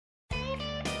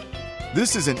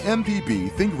This is an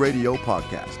MPB Think Radio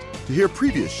podcast. To hear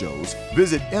previous shows,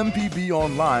 visit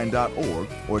mpbonline.org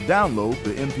or download the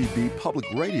MPB Public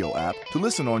Radio app to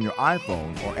listen on your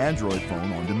iPhone or Android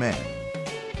phone on demand.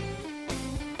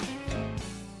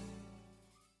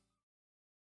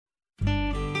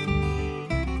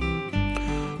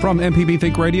 From MPB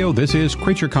Think Radio, this is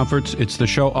Creature Comforts. It's the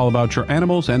show all about your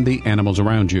animals and the animals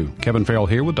around you. Kevin Farrell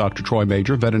here with Dr. Troy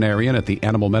Major, veterinarian at the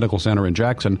Animal Medical Center in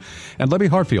Jackson, and Libby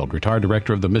Hartfield, retired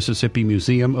director of the Mississippi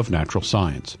Museum of Natural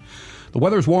Science. The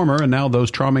weather's warmer, and now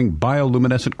those charming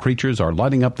bioluminescent creatures are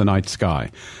lighting up the night sky.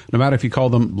 No matter if you call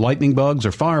them lightning bugs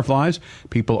or fireflies,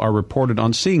 people are reported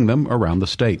on seeing them around the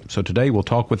state. So today we'll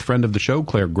talk with friend of the show,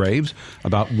 Claire Graves,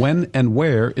 about when and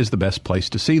where is the best place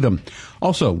to see them.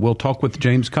 Also, we'll talk with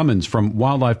James Cummins from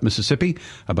Wildlife Mississippi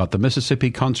about the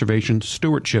Mississippi Conservation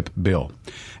Stewardship Bill.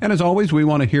 And as always, we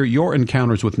want to hear your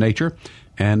encounters with nature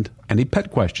and any pet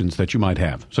questions that you might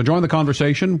have. So join the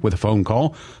conversation with a phone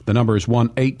call. The number is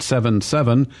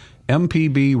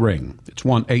 1-877-MPB-RING. It's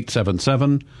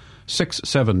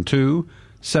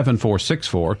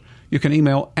 1-877-672-7464. You can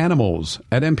email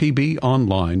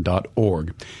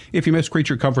animals@mpbonline.org. If you miss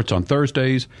Creature Comforts on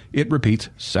Thursdays, it repeats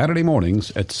Saturday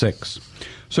mornings at 6.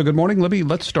 So good morning, Libby.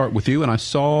 Let's start with you. And I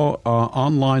saw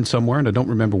online somewhere, and I don't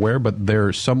remember where, but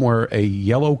there's somewhere a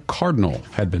yellow cardinal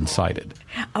had been sighted.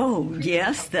 Oh,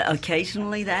 yes.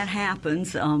 Occasionally that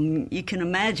happens. You can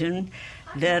imagine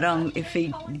that if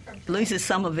he loses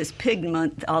some of his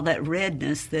pigment, all that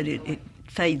redness, that it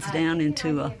fades down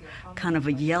into a kind of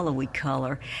a yellowy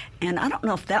color. And I don't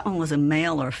know if that one was a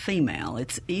male or female.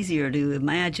 It's easier to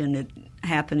imagine it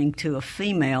happening to a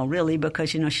female, really, because,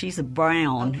 she's a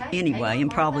brown anyway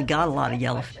and probably got a lot of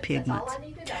yellow pigments.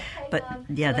 But,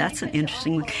 yeah, that's an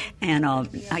interesting one. And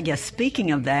I guess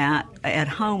speaking of that, at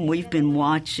home we've been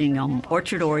watching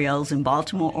Orchard Orioles and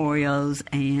Baltimore Orioles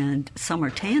and summer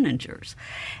tanagers.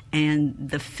 And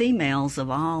the females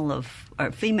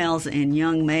females and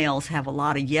young males have a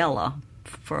lot of yellow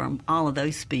from all of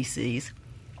those species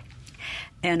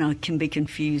and can be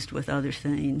confused with other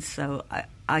things. So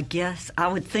I guess I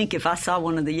would think if I saw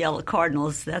one of the yellow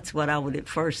cardinals, that's what I would at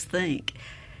first think,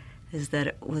 is that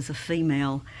it was a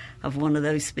female of one of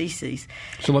those species.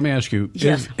 So let me ask you,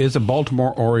 yes. Is a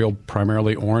Baltimore Oriole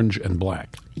primarily orange and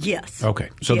black? Yes. Okay,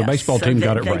 so the baseball team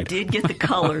got it right. They did get the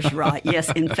colors right, yes.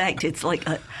 In fact, it's like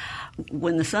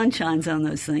when the sun shines on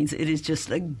those things, it is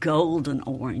just a golden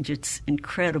orange. It's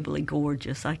incredibly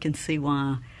gorgeous. I can see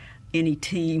why any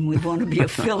team would want to be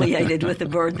affiliated with a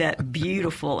bird that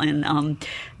beautiful. And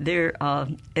they're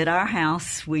at our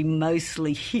house, we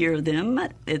mostly hear them.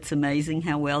 It's amazing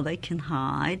how well they can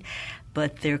hide.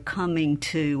 But they're coming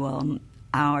to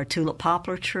our tulip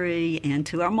poplar tree and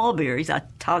to our mulberries. I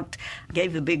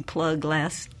gave a big plug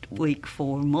last week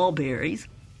for mulberries.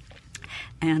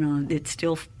 And it's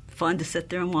still fun to sit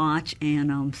there and watch,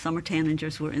 and summer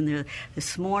tanagers were in there.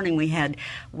 This morning we had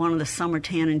one of the summer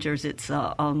tanagers. It's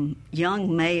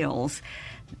young males,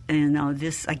 and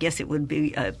this, I guess it would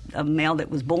be a male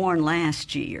that was born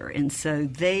last year, and so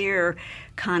they're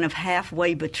kind of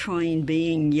halfway between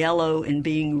being yellow and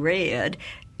being red,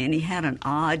 and he had an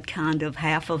odd kind of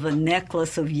half of a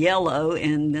necklace of yellow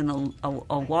and then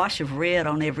a wash of red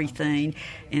on everything,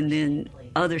 and then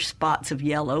other spots of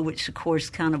yellow, which of course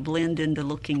kind of blend into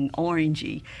looking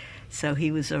orangey. So he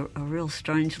was a real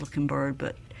strange-looking bird,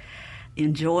 but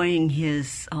enjoying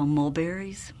his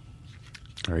mulberries.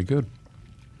 Very good.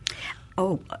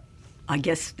 Oh, I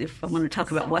guess if I'm going to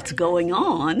talk about what's going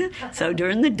on, so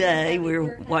during the day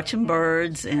we're watching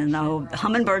birds, and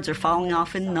hummingbirds are falling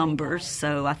off in numbers,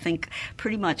 so I think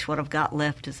pretty much what I've got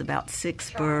left is about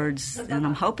 6 birds, and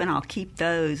I'm hoping I'll keep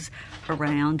those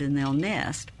around and they'll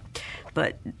nest.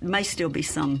 But may still be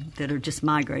some that are just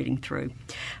migrating through.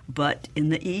 But in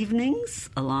the evenings,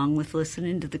 along with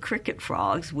listening to the cricket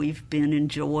frogs, we've been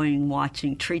enjoying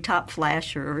watching treetop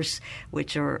flashers,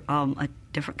 which are a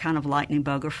different kind of lightning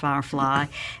bug or firefly,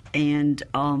 and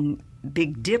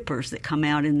big dippers that come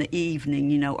out in the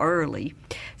evening, early.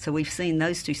 So we've seen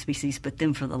those 2 species, but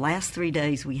then for the last 3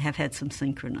 days we have had some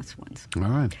synchronous ones. All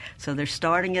right. So they're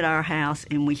starting at our house,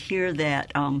 and we hear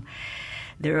that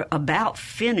they're about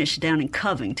finished down in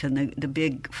Covington, the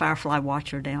big firefly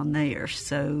watcher down there.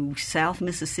 So South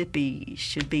Mississippi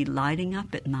should be lighting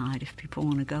up at night if people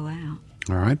want to go out.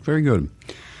 All right, very good.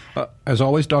 As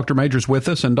always, Dr. Major's with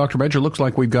us, and Dr. Major, looks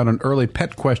like we've got an early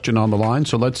pet question on the line,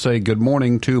 so let's say good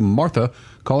morning to Martha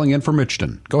calling in from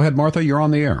Mitchton. Go ahead, Martha, you're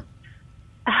on the air.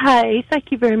 Hi,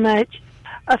 thank you very much.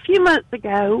 A few months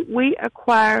ago, we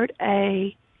acquired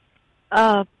a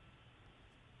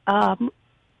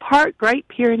Park Great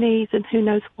Pyrenees and who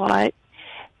knows what,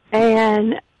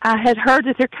 and I had heard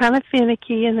that they're kind of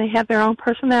finicky and they have their own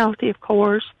personality, of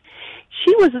course.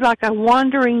 She was like a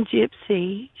wandering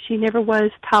gypsy. She never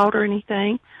was taught or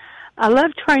anything. I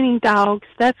love training dogs.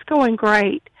 That's going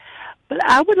great. But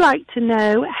I would like to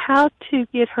know how to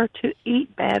get her to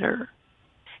eat better.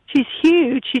 She's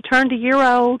huge. She turned a year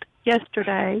old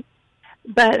yesterday,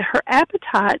 but her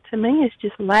appetite to me is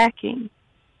just lacking.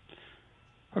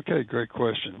 Okay, great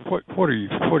question. What are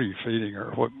you feeding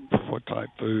her? What type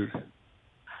food?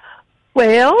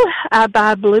 Well, I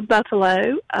buy Blue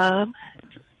Buffalo.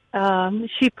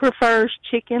 She prefers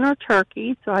chicken or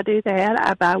turkey, so I do that.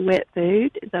 I buy wet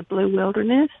food, the Blue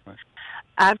Wilderness. Right.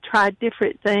 I've tried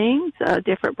different things,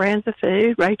 different brands of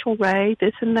food, Rachel Ray,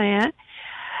 this and that.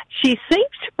 She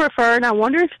seems to prefer, and I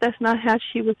wonder if that's not how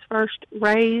she was first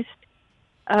raised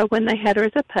when they had her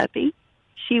as a puppy.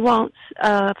 She wants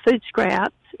food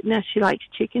scraps. Now she likes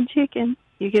chicken.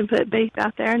 You can put beef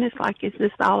out there, and it's like, is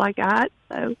this all I got?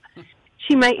 So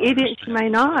she may eat it, she may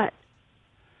not.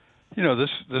 You know,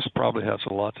 this probably has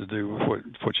a lot to do with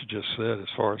what you just said as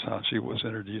far as how she was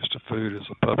introduced to food as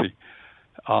a puppy.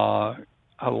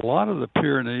 A lot of the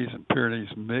Pyrenees and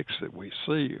Pyrenees mix that we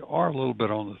see are a little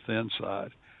bit on the thin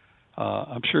side.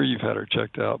 I'm sure you've had her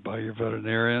checked out by your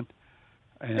veterinarian,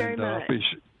 and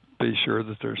be sure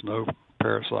that there's no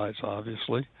parasites,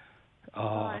 obviously.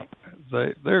 Right.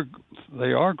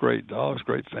 They are great dogs,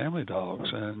 great family dogs,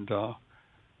 and I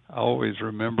always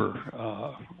remember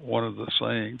one of the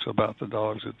sayings about the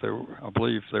dogs that I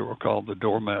believe they were called the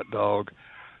doormat dog,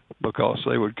 because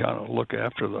they would kind of look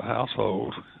after the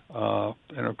household,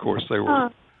 and of course they were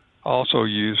also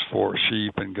used for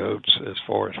sheep and goats as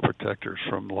far as protectors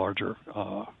from larger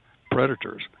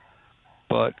predators.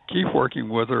 But keep working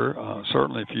with her.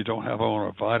 Certainly, if you don't have on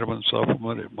a vitamin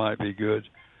supplement, it might be good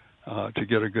to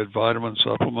get a good vitamin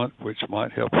supplement, which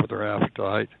might help with her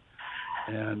appetite.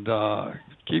 And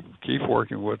keep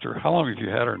working with her. How long have you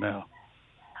had her now?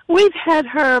 We've had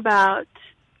her about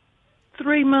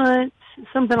 3 months,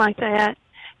 something like that,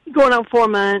 going on 4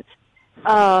 months.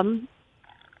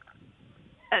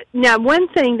 Now, one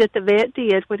thing that the vet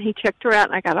did when he checked her out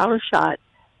and I got all her shots,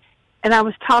 and I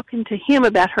was talking to him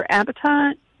about her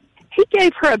appetite, he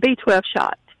gave her a B12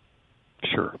 shot.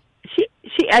 Sure.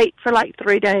 She ate for like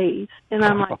 3 days, and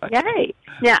I'm like, yay.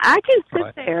 Now, I can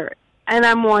sit there, and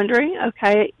I'm wondering,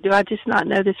 okay, do I just not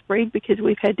know this breed? Because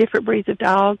we've had different breeds of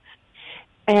dogs,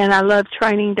 and I love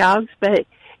training dogs, but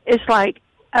it's like,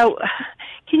 oh,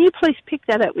 can you please pick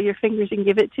that up with your fingers and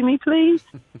give it to me, please?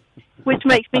 Which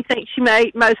makes me think she may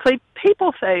eat mostly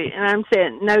people food. And I'm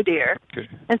saying, no, dear. Okay.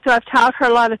 And so I've taught her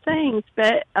a lot of things,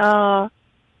 but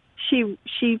she,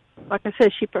 like I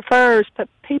said, she prefers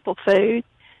people food.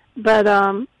 But,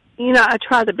 you know, I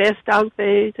try the best dog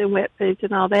foods and wet foods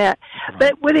and all that. Right.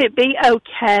 But would it be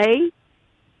okay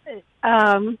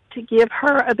to give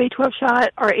her a B12 shot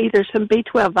or either some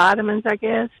B12 vitamins, I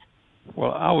guess?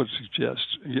 Well, I would suggest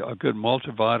a good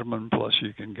multivitamin, plus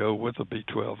you can go with a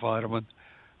B12 vitamin.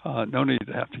 No need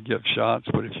to have to give shots,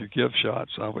 but if you give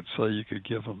shots, I would say you could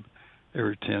give them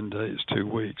every 10 days, 2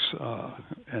 weeks,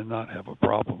 and not have a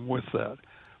problem with that.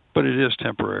 But it is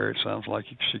temporary. It sounds like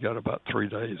she got about 3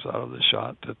 days out of the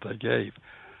shot that they gave.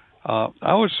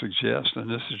 I would suggest, and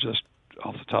this is just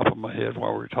off the top of my head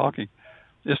while we're talking,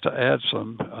 is to add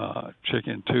some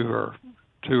chicken to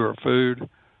her food.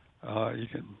 You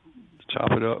can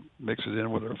chop it up, mix it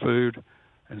in with her food,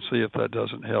 and see if that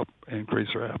doesn't help increase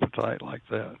her appetite like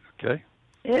that, okay?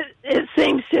 It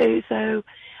seems to, so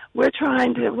we're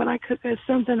trying to, when I cook her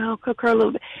something, I'll cook her a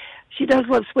little bit. She does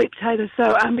love sweet potatoes, so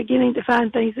I'm beginning to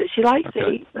find things that she likes to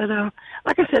eat. But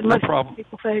like I said, most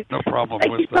people say, no problem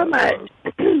thank with you so much.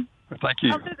 Thank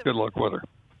you. Good luck with her.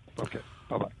 Okay,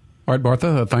 bye-bye. All right,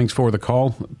 Martha, thanks for the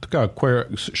call.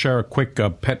 Share a quick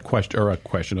pet question, or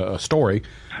a story.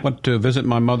 Went to visit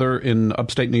my mother in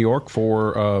upstate New York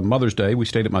for Mother's Day. We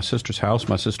stayed at my sister's house.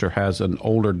 My sister has an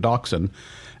older dachshund.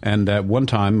 And at one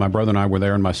time, my brother and I were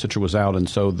there, and my sister was out. And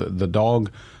so the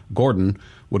dog, Gordon,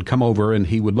 would come over, and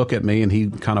he would look at me, and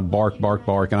he'd kind of bark.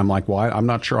 And I'm like, well, I'm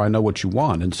not sure I know what you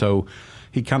want. And so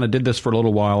he kind of did this for a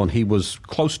little while, and he was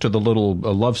close to the little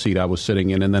love seat I was sitting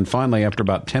in. And then finally, after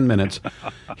about 10 minutes,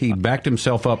 he backed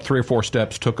himself up 3 or 4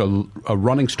 steps, took a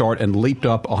running start, and leaped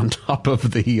up on top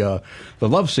of the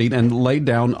love seat and laid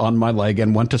down on my leg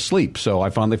and went to sleep. So I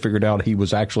finally figured out he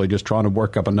was actually just trying to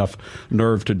work up enough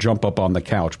nerve to jump up on the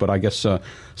couch. But I guess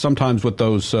sometimes with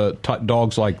those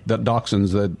dogs like the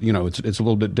dachshunds, that it's a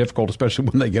little bit difficult, especially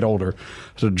when they get older,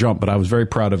 to jump. But I was very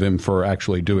proud of him for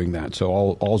actually doing that. So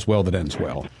all's well that ends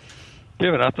well.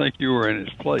 Kevin, I think you were in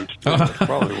his place. That's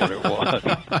probably what it was.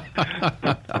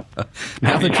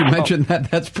 Now that you mention that,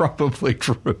 that's probably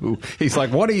true. He's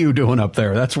like, what are you doing up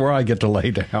there? That's where I get to lay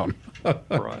down.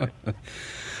 Right.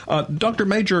 Dr.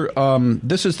 Major,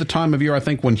 this is the time of year, I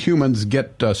think, when humans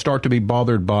start to be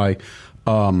bothered by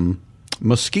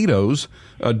mosquitoes.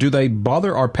 Do they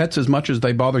bother our pets as much as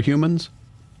they bother humans?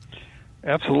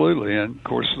 Absolutely, and of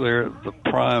course they're the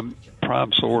prime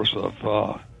source of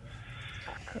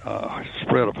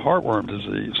spread of heartworm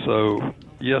disease. So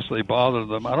yes, they bother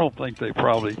them. I don't think they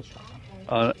probably,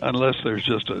 unless there's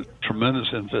just a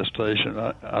tremendous infestation,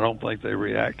 I don't think they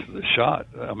react to the shot.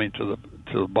 I mean, to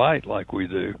the bite like we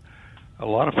do. A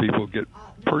lot of people get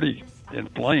pretty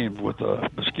inflamed with a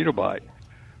mosquito bite,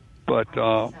 but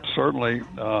certainly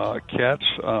cats.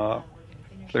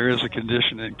 There is a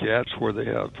condition in cats where they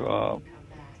have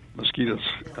mosquitoes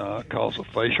cause a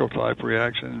facial type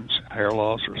reaction, hair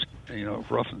loss, or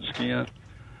roughened skin.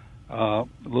 A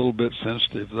little bit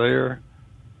sensitive there,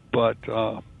 but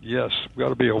yes, we've got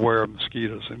to be aware of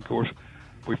mosquitoes. And of course,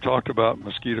 we've talked about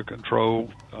mosquito control.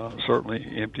 Certainly,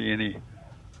 empty any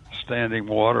standing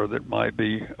water that might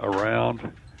be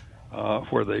around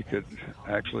where they could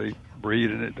actually breed.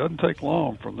 And it doesn't take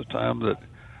long from the time that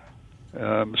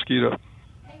mosquito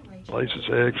lays its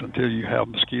eggs until you have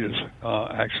mosquitoes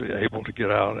actually able to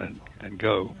get out and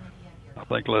go. I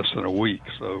think less than a week.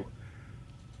 So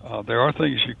there are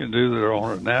things you can do that are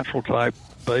on a natural type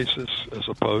basis as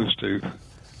opposed to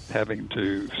having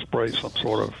to spray some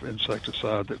sort of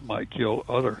insecticide that might kill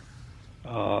other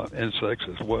insects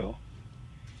as well.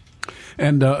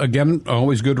 And again,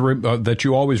 always good that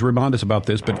you always remind us about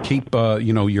this. But keep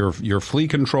your flea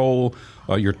control,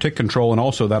 your tick control, and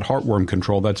also that heartworm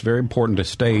control. That's very important to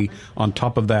stay on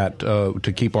top of that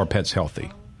to keep our pets healthy.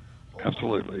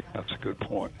 Absolutely, that's a good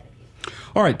point.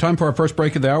 All right, time for our first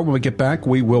break of the hour. When we get back,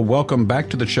 we will welcome back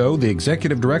to the show the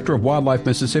Executive Director of Wildlife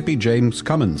Mississippi, James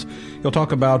Cummins. He'll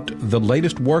talk about the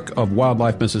latest work of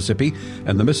Wildlife Mississippi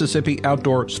and the Mississippi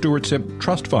Outdoor Stewardship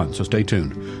Trust Fund, so stay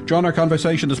tuned. Join our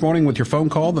conversation this morning with your phone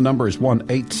call. The number is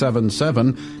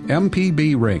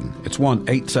 1-877-MPB-RING. It's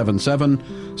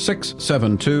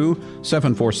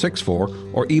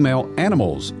 1-877-672-7464, or email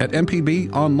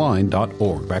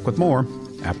animals@mpbonline.org. Back with more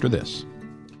after this.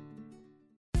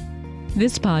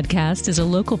 This podcast is a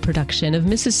local production of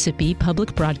Mississippi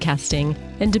Public Broadcasting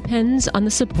and depends on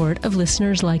the support of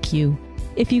listeners like you.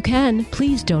 If you can,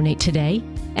 please donate today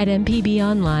at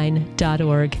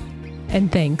mpbonline.org. And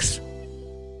thanks.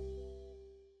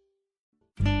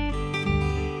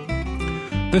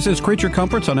 This is Creature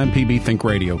Comforts on MPB Think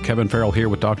Radio. Kevin Farrell here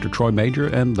with Dr. Troy Major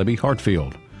and Libby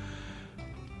Hartfield.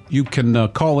 You can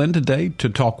call in today to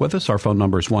talk with us. Our phone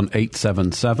number is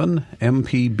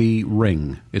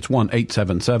 1-877-MPB-RING. It's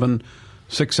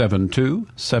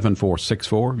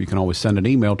 1-877-672-7464. You can always send an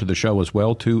email to the show as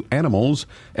well to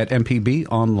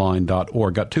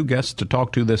animals@mpbonline.org. Got two guests to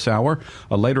talk to this hour.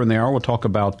 Later in the hour, we'll talk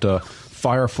about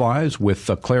fireflies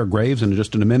with Claire Graves. And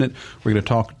just in a minute, we're going to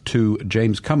talk to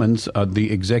James Cummins,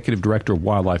 the Executive Director of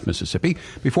Wildlife Mississippi.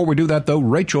 Before we do that, though,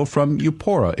 Rachel from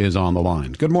Eupora is on the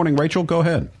line. Good morning, Rachel. Go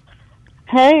ahead.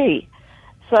 Hey,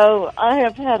 so I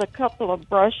have had a couple of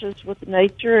brushes with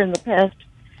nature in the past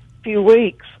few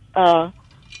weeks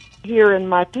here in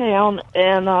my town,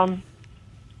 and I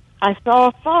saw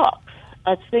a fox.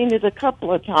 I've seen it a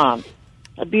couple of times.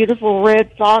 A beautiful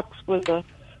red fox with a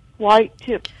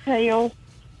white-tipped tail.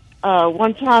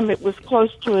 One time it was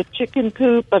close to a chicken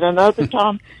coop, and another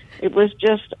time it was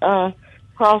just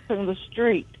crossing the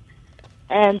street.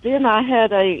 And then I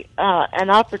had an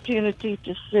opportunity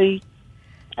to see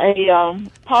a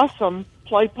possum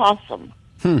play possum.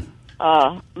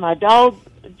 My dog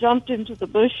jumped into the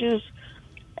bushes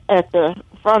at the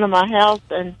front of my house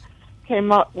and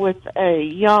came up with a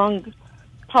young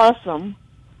possum,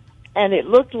 and it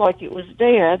looked like it was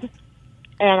dead.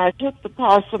 And I took the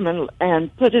possum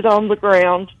and put it on the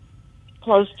ground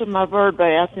close to my bird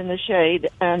bath in the shade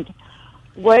and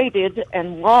waited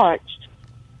and watched.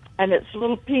 And its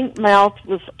little pink mouth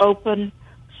was open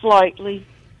slightly.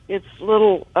 Its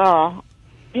little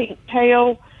pink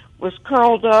tail was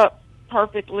curled up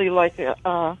perfectly like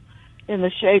in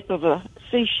the shape of a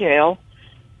seashell.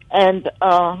 And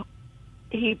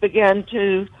he began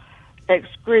to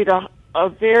excrete a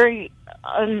very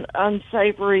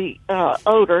unsavory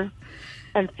odor,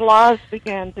 and flies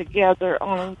began to gather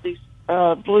on these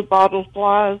blue bottle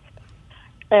flies.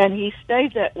 And he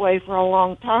stayed that way for a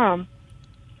long time.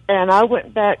 And I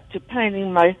went back to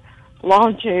painting my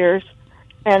lawn chairs,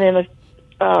 and in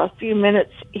a few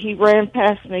minutes, he ran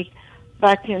past me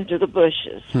back into the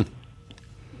bushes.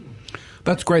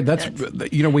 That's great. That's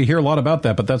we hear a lot about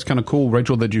that, but that's kind of cool,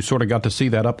 Rachel, that you sort of got to see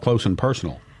that up close and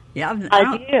personal. Yeah,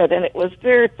 I did, and it was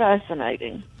very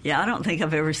fascinating. Yeah, I don't think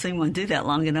I've ever seen one do that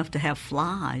long enough to have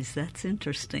flies. That's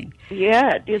interesting.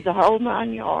 Yeah, it did the whole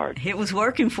 9 yards. It was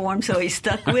working for him, so he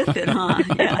stuck with it, huh?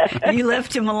 Yeah, you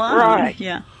left him alone. Right.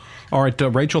 Yeah. All right,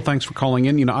 Rachel, thanks for calling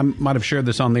in. I might have shared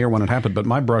this on the air when it happened, but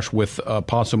my brush with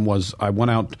possum was I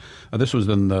went out, this was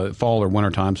in the fall or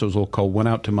winter time, so it was a little cold, went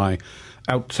out to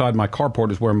outside my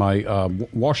carport is where my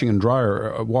washing machine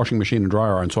and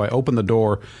dryer are. And so I opened the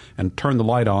door and turned the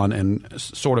light on, and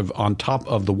sort of on top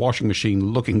of the washing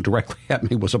machine looking directly at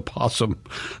me was a possum.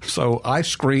 So I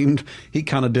screamed. He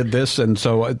kind of did this. And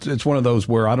so it's one of those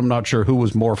where I'm not sure who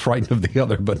was more frightened of the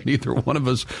other, but neither one of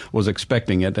us was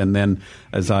expecting it. And then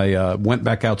as I went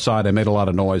back outside, I made a lot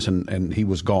of noise, and he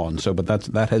was gone. So, but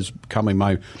that has become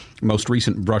my most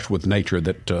recent brush with nature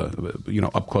that,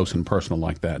 up close and personal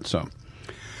like that. So.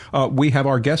 We have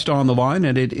our guest on the line,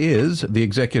 and it is the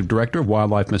Executive Director of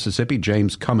Wildlife Mississippi,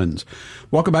 James Cummins.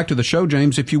 Welcome back to the show,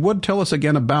 James. If you would tell us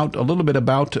again a little bit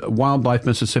about Wildlife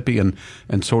Mississippi and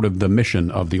sort of the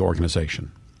mission of the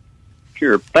organization.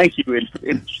 Sure. Thank you.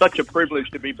 It's such a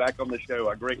privilege to be back on the show.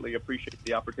 I greatly appreciate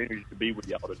the opportunity to be with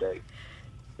y'all today.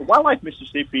 For Wildlife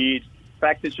Mississippi, in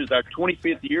fact, this is our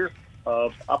 25th year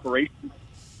of operation.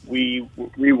 We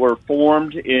were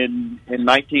formed in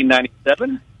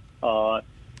 1997.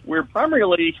 We're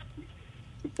primarily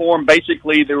formed,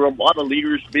 basically, there were a lot of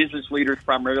leaders, business leaders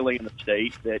primarily in the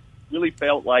state, that really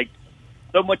felt like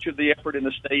so much of the effort in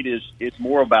the state is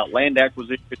more about land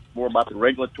acquisition, more about the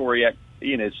regulatory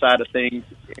side of things.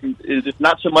 And it's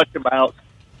not so much about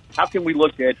how can we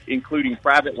look at including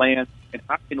private land, and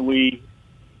how can we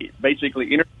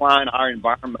basically intertwine our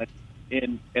environment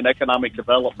in economic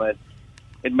development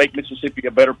and make Mississippi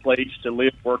a better place to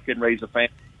live, work, and raise a family.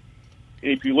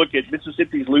 If you look at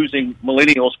Mississippi's losing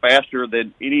millennials faster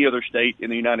than any other state in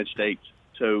the United States.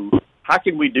 So how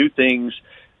can we do things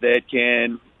that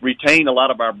can retain a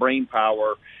lot of our brain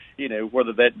power,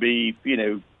 whether that be,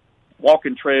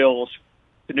 walking trails,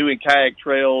 canoe and kayak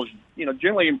trails,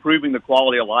 generally improving the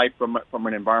quality of life from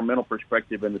an environmental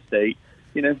perspective in the state,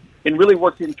 and really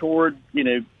working toward,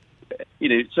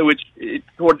 so it's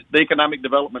toward the economic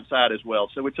development side as well.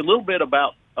 So it's a little bit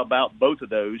about both of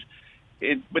those.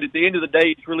 But at the end of the day,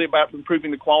 it's really about improving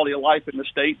the quality of life in the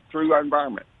state through our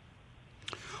environment.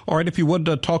 All right, if you would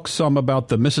talk some about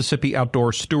the Mississippi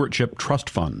Outdoor Stewardship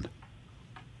Trust Fund.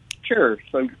 Sure.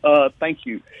 So thank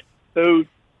you. So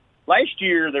last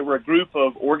year, there were a group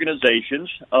of organizations,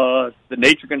 the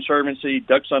Nature Conservancy,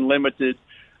 Ducks Unlimited,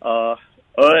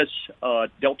 us,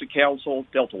 Delta Council,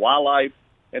 Delta Wildlife,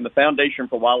 and the Foundation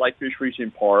for Wildlife, Fisheries,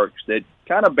 and Parks that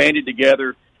kind of banded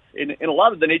together. And a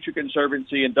lot of the Nature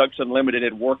Conservancy and Ducks Unlimited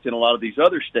had worked in a lot of these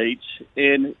other states.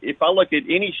 And if I look at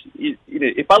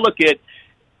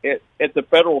at the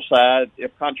federal side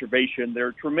of conservation, there are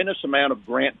a tremendous amount of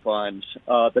grant funds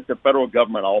that the federal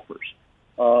government offers.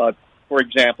 For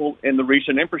example, in the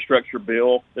recent infrastructure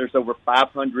bill, there's over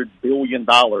 $500 billion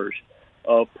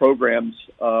of programs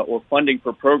or funding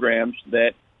for programs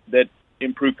that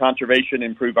improve conservation,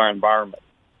 improve our environment.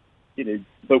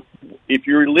 But if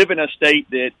you live in a state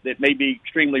that may be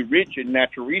extremely rich in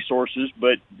natural resources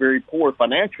but very poor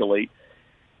financially,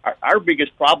 our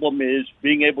biggest problem is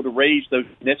being able to raise those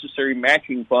necessary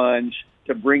matching funds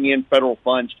to bring in federal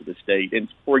funds to the state. And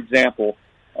for example,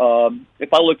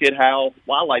 if I look at how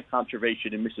wildlife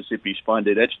conservation in Mississippi is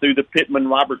funded, that's through the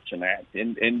Pittman-Robertson Act.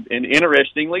 And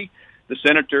interestingly, the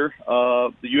senator,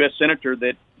 the U.S. senator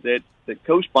that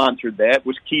co-sponsored that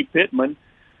was Key Pittman.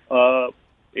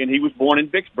 And he was born in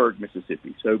Vicksburg,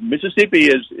 Mississippi. So Mississippi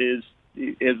is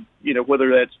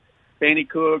whether that's Fannie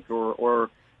Cook or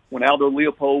when Aldo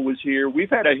Leopold was here, we've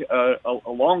had a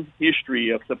long history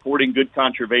of supporting good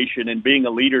conservation and being a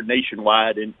leader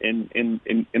nationwide in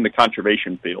the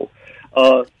conservation field.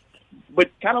 But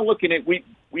kind of looking at,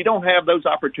 we don't have those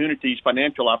opportunities,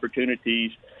 financial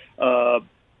opportunities. And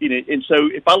so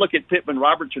if I look at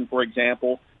Pittman-Robertson, for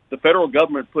example, the federal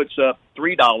government puts up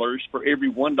 $3 for every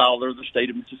 $1 the state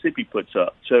of Mississippi puts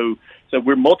up. So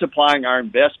we're multiplying our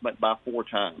investment by 4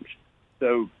 times.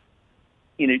 So,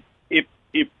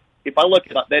 if I look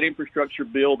at that infrastructure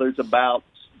bill, there's about,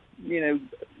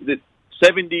 the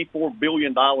 $74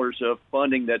 billion of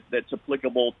funding that's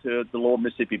applicable to the lower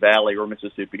Mississippi Valley or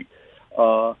Mississippi. If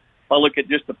I look at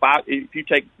just if you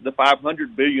take the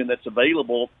 $500 billion that's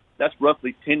available, that's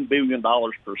roughly $10 billion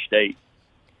per state.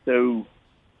 So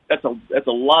that's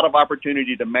a lot of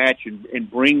opportunity to match and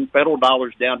bring federal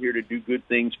dollars down here to do good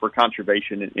things for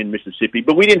conservation in Mississippi.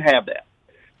 But we didn't have that.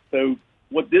 So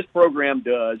what this program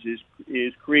does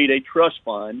is create a trust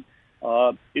fund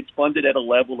It's funded at a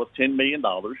level of $10 million.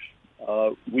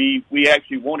 We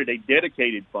actually wanted a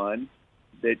dedicated fund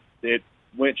that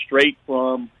went straight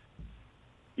from,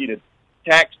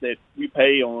 tax that we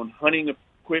pay on hunting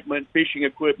equipment, fishing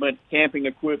equipment, camping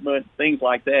equipment, things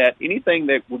like that. Anything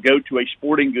that would go to a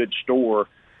sporting goods store,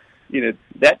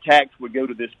 that tax would go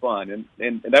to this fund,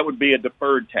 and that would be a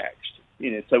deferred tax.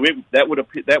 So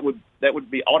that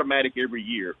would be automatic every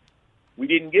year. We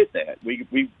didn't get that.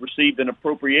 We received an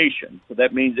appropriation, so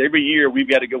that means every year we've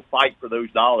got to go fight for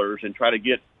those dollars and try to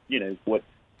get what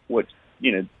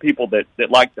people that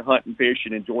like to hunt and fish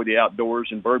and enjoy the outdoors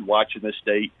and bird watch in the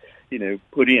state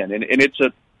put in, and it's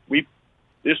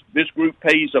this group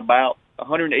pays about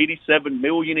 $187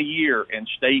 million a year in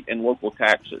state and local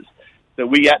taxes. So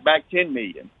we got back $10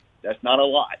 million. That's not a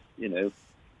lot,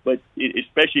 but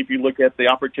especially if you look at the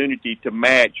opportunity to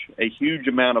match a huge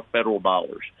amount of federal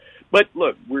dollars. But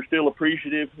look, we're still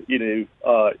appreciative.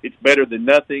 It's better than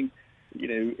nothing.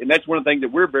 And that's one of the things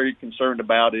that we're very concerned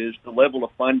about is the level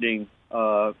of funding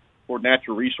for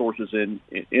natural resources in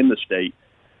the state.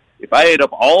 If I add up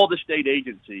all the state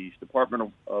agencies,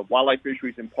 Department of Wildlife,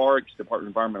 Fisheries, and Parks, Department of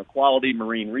Environmental Quality,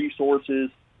 Marine Resources,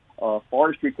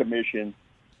 Forestry Commission,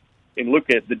 and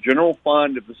look at the general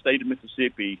fund of the state of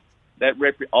Mississippi,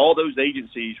 all those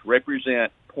agencies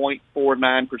represent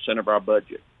 0.49% of our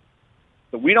budget.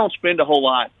 So we don't spend a whole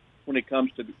lot when it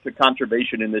comes to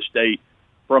conservation in this state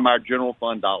from our general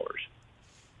fund dollars.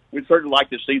 We'd certainly like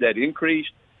to see that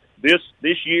increased. This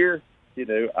year,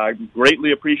 I'm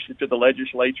greatly appreciative to the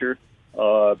legislature.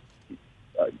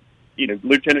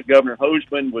 Lieutenant Governor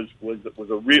Hoseman was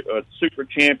a super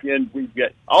champion. We've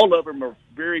got all of them are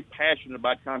very passionate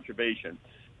about conservation.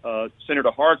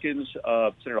 Senator Harkins,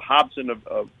 Senator Hobson,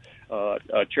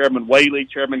 Chairman Whaley,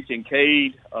 Chairman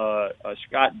Kincaid,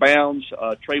 Scott Bounds,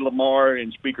 Trey Lamar,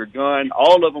 and Speaker Gunn.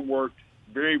 All of them worked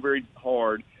very, very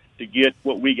hard to get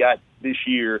what we got this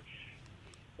year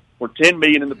for $10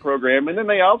 million in the program, and then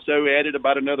they also added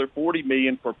about another $40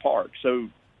 million for parks. So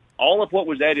all of what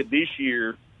was added this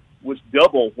year was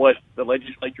double what the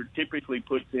legislature typically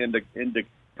puts into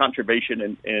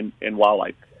conservation and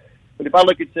wildlife. But if I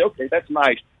look and say, okay, that's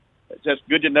nice. It's just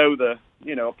good to know a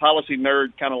policy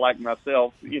nerd kind of like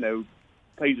myself,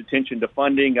 pays attention to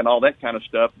funding and all that kind of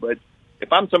stuff. But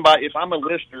if I'm a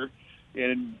listener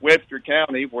in Webster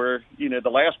County, where the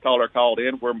last caller called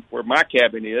in, where my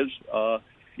cabin is,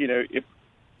 if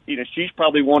she's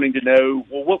probably wanting to know,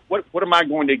 well, what am I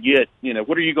going to get?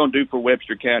 What are you going to do for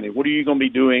Webster County? What are you going to be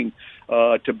doing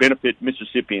to benefit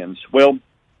Mississippians? Well,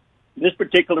 this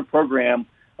particular program,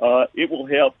 it will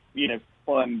help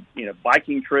fund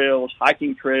biking trails,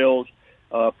 hiking trails,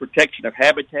 protection of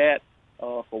habitat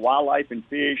for wildlife and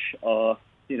fish,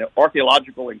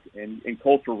 archaeological and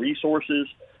cultural resources,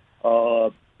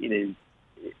 help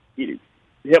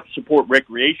support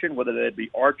recreation, whether that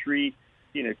be archery,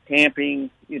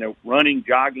 camping, running,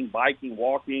 jogging, biking,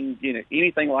 walking,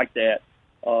 anything like that.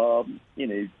 So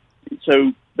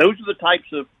those are the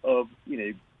types of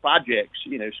projects.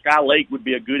 Sky Lake would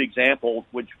be a good example,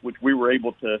 which we were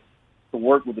able to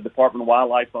work with the Department of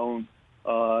Wildlife on.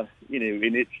 And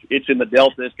it's in the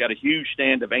Delta. It's got a huge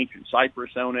stand of ancient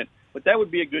cypress on it. But that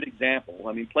would be a good example.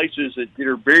 I mean, places that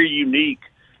are very unique,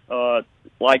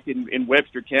 like in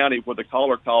Webster County, where the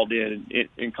caller called in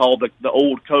and called the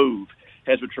Old Cove,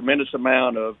 has a tremendous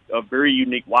amount of very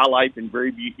unique wildlife and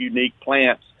very unique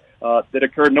plants that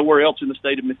occur nowhere else in the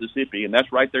state of Mississippi, and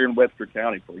that's right there in Webster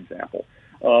County, for example.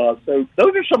 So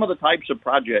those are some of the types of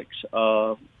projects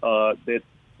that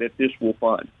this will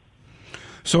fund.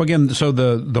 So again,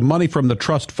 the money from the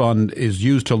trust fund is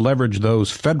used to leverage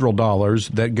those federal dollars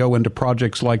that go into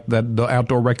projects like that, the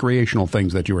outdoor recreational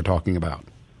things that you were talking about.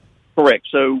 Correct.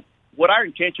 So what our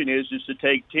intention is to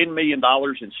take $10 million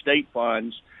in state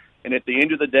funds, and at the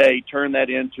end of the day, turn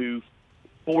that into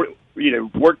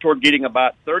work toward getting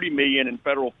about $30 million in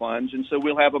federal funds, and so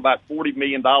we'll have about $40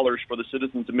 million for the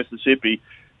citizens of Mississippi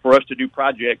for us to do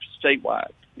projects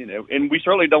statewide. And we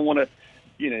certainly don't want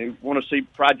to see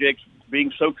projects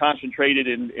being so concentrated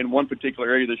in one particular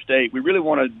area of the state. We really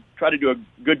want to try to do a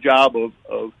good job of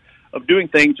doing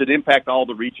things that impact all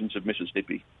the regions of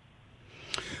Mississippi.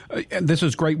 And this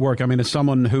is great work. I mean, as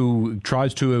someone who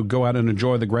tries to go out and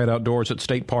enjoy the great outdoors at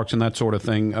state parks and that sort of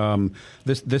thing,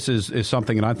 this is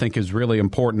something that I think is really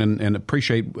important and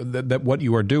appreciate that what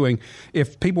you are doing.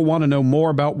 If people want to know more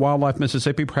about Wildlife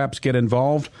Mississippi, perhaps get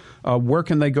involved, where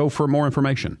can they go for more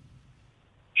information?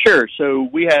 Sure. So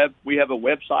we have a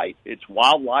website. It's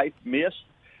WildlifeMiss,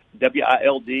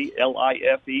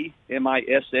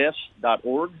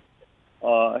 WILDLIFEMISS.org,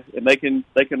 and they can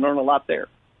learn a lot there.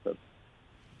 So.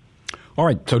 All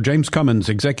right, so James Cummins,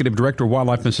 Executive Director of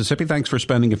Wildlife Mississippi, thanks for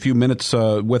spending a few minutes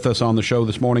with us on the show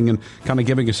this morning and kind of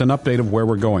giving us an update of where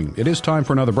we're going. It is time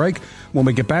for another break. When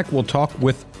we get back, we'll talk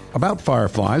about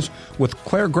fireflies with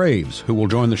Claire Graves, who will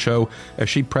join the show as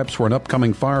she preps for an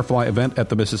upcoming firefly event at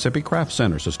the Mississippi Crafts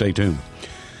Center, so stay tuned.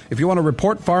 If you want to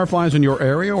report fireflies in your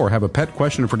area or have a pet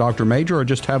question for Dr. Major or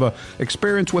just have an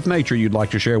experience with nature you'd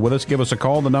like to share with us, give us a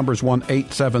call. The number is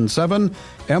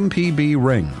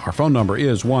 1-877-MPB-RING. Our phone number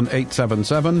is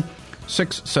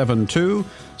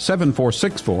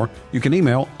 1-877-672-7464. You can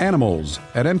email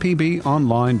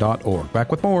animals@mpbonline.org. Back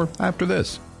with more after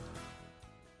this.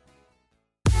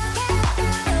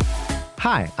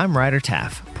 Hi, I'm Ryder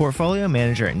Taff, Portfolio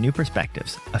Manager at New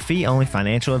Perspectives, a fee-only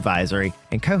financial advisory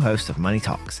and co-host of Money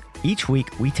Talks. Each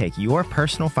week, we take your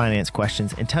personal finance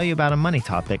questions and tell you about a money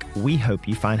topic we hope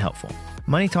you find helpful.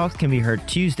 Money Talks can be heard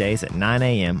Tuesdays at 9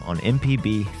 a.m. on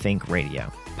MPB Think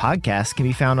Radio. Podcasts can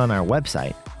be found on our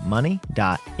website,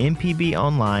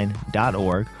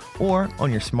 money.mpbonline.org, or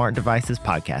on your smart device's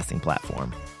podcasting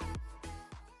platform.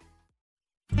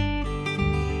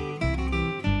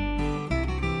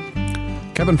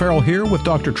 Kevin Farrell here with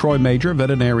Dr. Troy Major,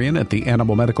 veterinarian at the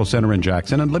Animal Medical Center in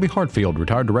Jackson, and Libby Hartfield,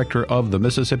 retired director of the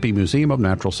Mississippi Museum of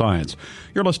Natural Science.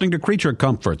 You're listening to Creature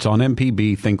Comforts on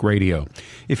MPB Think Radio.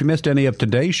 If you missed any of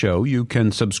today's show, you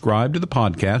can subscribe to the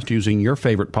podcast using your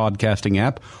favorite podcasting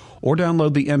app or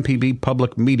download the MPB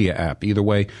Public Media app. Either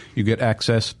way, you get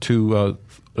access to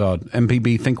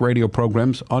MPB Think Radio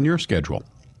programs on your schedule.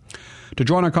 To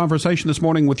join our conversation this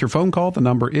morning with your phone call, the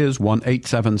number is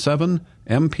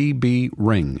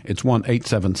 1-877-MPB-RING. It's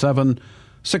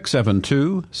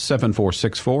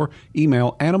 1-877-672-7464.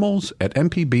 Email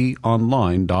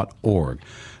animals@mpbonline.org.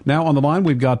 Now on the line,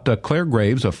 we've got Claire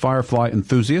Graves, a firefly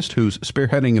enthusiast who's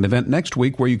spearheading an event next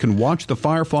week where you can watch the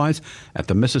fireflies at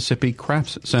the Mississippi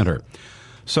Crafts Center.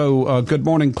 So good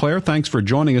morning, Claire. Thanks for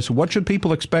joining us. What should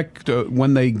people expect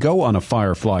when they go on a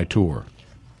firefly tour?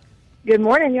 Good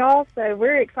morning, y'all. So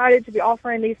we're excited to be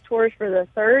offering these tours for the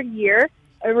third year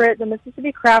over at the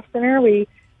Mississippi Craft Center. We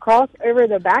cross over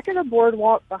the back of the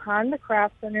boardwalk behind the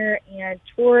Craft Center and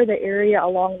tour the area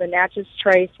along the Natchez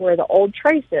Trace where the old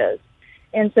trace is.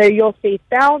 And so you'll see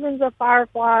thousands of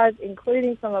fireflies,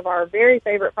 including some of our very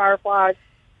favorite fireflies,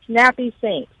 snappy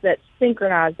sinks that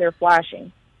synchronize their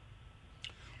flashing.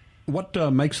 What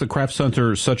makes the Craft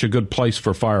Center such a good place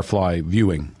for firefly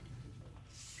viewing?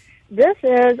 This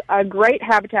is a great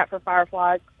habitat for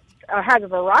fireflies. It has a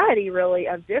variety, really,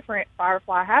 of different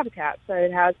firefly habitats. So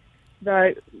it has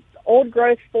the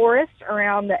old-growth forest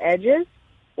around the edges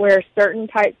where certain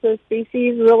types of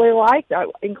species really like,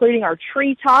 including our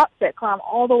tree tops that climb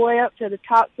all the way up to the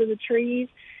tops of the trees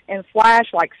and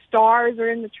flash like stars are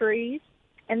in the trees.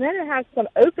 And then it has some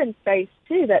open space,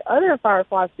 too, that other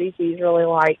firefly species really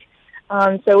like.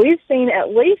 So we've seen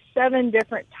at least 7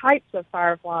 different types of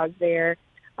fireflies there.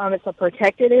 It's a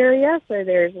protected area, so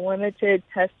there's limited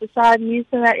pesticide use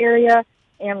in that area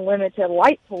and limited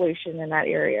light pollution in that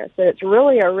area. So it's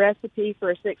really a recipe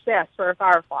for success for a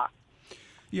firefly.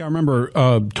 Yeah, I remember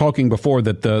talking before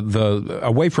that the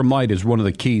away from light is one of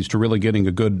the keys to really getting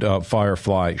a good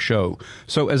firefly show.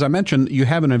 So as I mentioned, you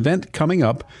have an event coming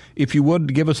up. If you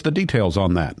would give us the details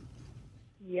on that.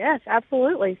 Yes,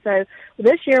 absolutely. So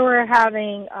this year we're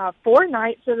having 4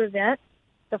 nights of events.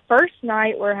 The first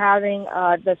night we're having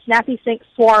the Snappy Sink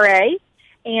Soiree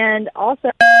and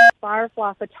also a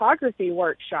firefly photography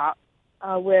workshop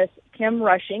with Kim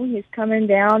Rushing, who's coming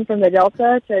down from the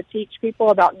Delta to teach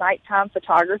people about nighttime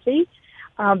photography.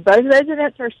 Both of those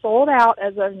events are sold out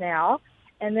as of now.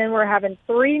 And then we're having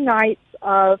 3 nights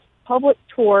of public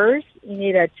tours. You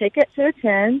need a ticket to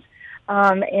attend.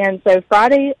 And so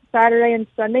Friday, Saturday, and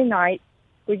Sunday night,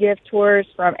 we give tours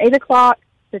from 8 o'clock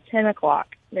to 10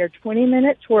 o'clock. They're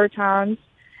 20-minute tour times,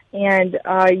 and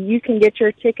you can get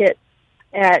your tickets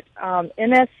at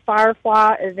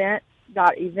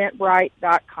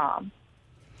msfireflyevent.eventbrite.com.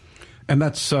 And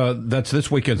that's this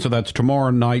weekend, so that's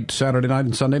tomorrow night, Saturday night,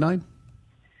 and Sunday night?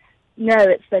 No,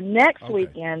 it's the next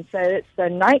weekend, so it's the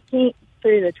 19th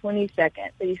through the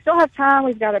 22nd. So you still have time.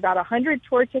 We've got about 100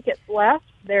 tour tickets left.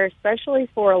 They're especially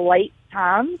for late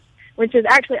times, which is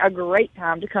actually a great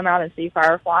time to come out and see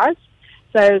fireflies.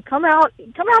 So come out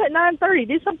at 9:30.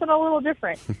 Do something a little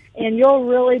different, and you'll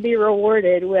really be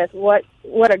rewarded with what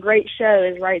a great show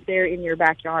is right there in your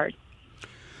backyard.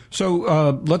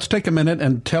 So let's take a minute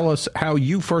and tell us how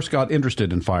you first got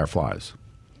interested in fireflies.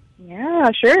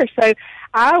 Yeah, sure. So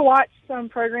I watched some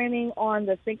programming on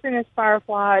the synchronous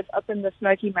fireflies up in the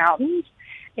Smoky Mountains,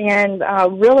 and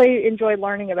really enjoyed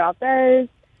learning about those.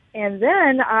 And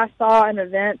then I saw an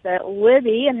event that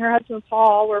Libby and her husband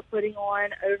Paul were putting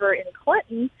on over in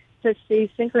Clinton to see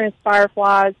synchronous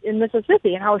fireflies in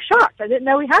Mississippi. And I was shocked. I didn't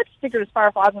know we had synchronous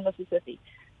fireflies in Mississippi.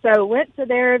 So went to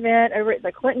their event over at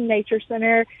the Clinton Nature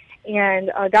Center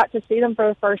and got to see them for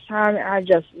the first time. And I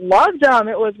just loved them.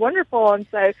 It was wonderful. And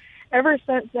so ever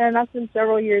since then, that's been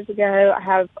several years ago, I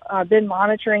have been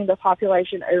monitoring the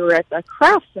population over at the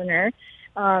Craft Center.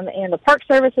 And the Park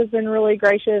Service has been really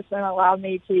gracious and allowed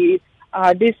me to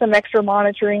do some extra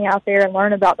monitoring out there and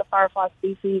learn about the firefly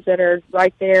species that are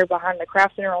right there behind the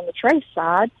Craft Center on the Trace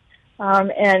side.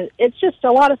 And it's just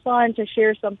a lot of fun to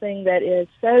share something that is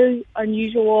so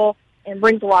unusual and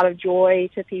brings a lot of joy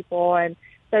to people. And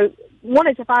so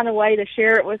wanted to find a way to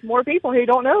share it with more people who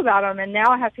don't know about them. And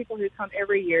now I have people who come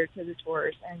every year to the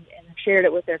tours and have shared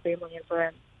it with their family and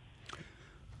friends.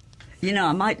 You know,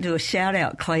 I might do a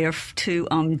shout-out, Claire, to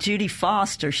Judy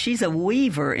Foster. She's a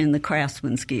weaver in the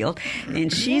Craftsman's Guild,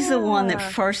 and she's the one that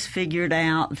first figured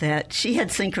out that she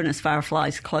had synchronous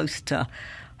fireflies close to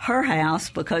her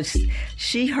house because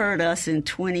she heard us in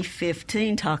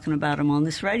 2015 talking about them on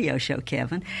this radio show,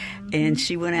 Kevin. And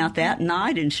she went out that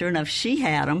night, and sure enough, she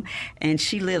had them. And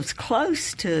she lives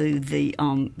close to the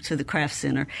Craft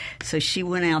Center, so she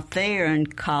went out there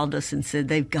and called us and said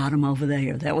they've got them over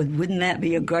there. Wouldn't that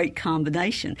be a great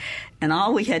combination? And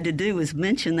all we had to do was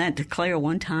mention that to Claire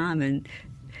one time, and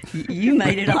you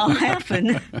made it all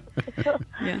happen.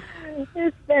 Yeah.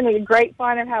 It's been great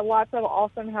fun. I've had lots of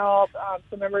awesome help.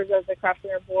 Some members of the Craft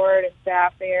Center board and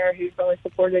staff there who've really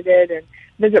supported it, and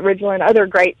Visit Ridgeland, other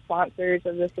great sponsors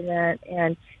of this event.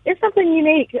 And it's something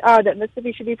unique that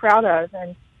Mississippi should be proud of.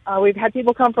 And we've had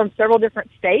people come from several different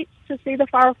states to see the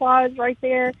fireflies right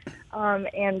there.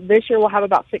 And this year we'll have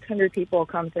about 600 people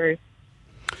come through.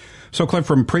 So, Cliff,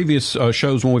 from previous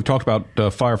shows when we've talked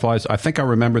about fireflies, I think I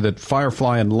remember that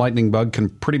firefly and lightning bug can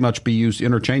pretty much be used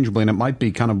interchangeably, and it might be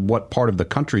kind of what part of the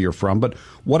country you're from. But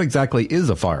what exactly is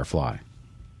a firefly?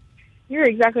 You're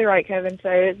exactly right, Kevin. So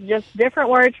it's just different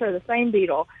words for the same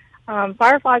beetle.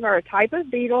 Fireflies are a type of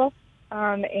beetle,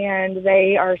 and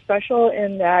they are special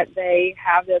in that they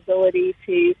have the ability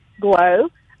to glow.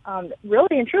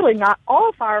 Really and truly, not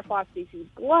all firefly species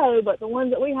glow, but the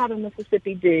ones that we have in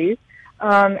Mississippi do.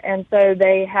 And so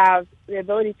they have the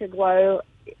ability to glow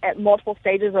at multiple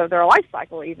stages of their life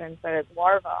cycle even. So as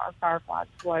larvae, our fireflies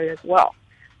glow as well.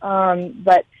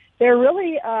 But they're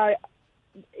really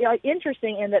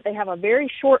interesting in that they have a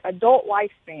very short adult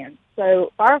lifespan.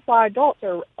 So firefly adults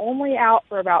are only out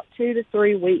for about 2 to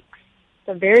 3 weeks.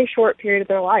 It's a very short period of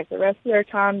their life. The rest of their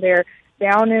time they're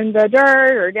down in the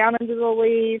dirt or down into the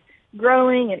leaves,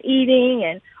 growing and eating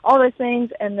and all those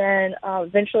things, and then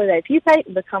eventually they pupate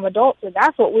and become adults. And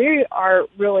that's what we are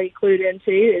really clued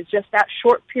into, is just that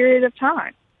short period of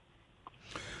time.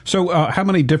 So how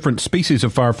many different species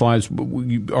of fireflies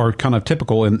are kind of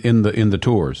typical in the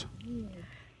tours?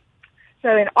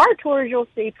 So in our tours, you'll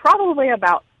see probably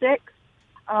about 6.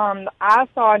 I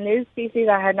saw a new species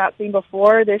I had not seen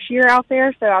before this year out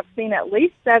there, so I've seen at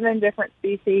least 7 different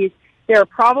species. There are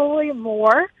probably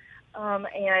more.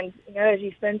 And, you know, as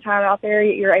you spend time out there,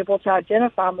 you're able to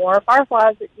identify more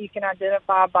fireflies that you can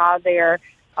identify by their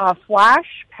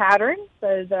flash pattern,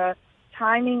 so the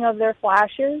timing of their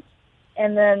flashes,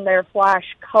 and then their flash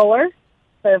color.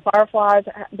 So fireflies,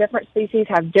 different species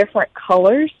have different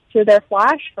colors to their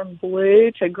flash, from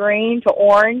blue to green to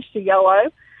orange to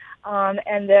yellow.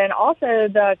 And then also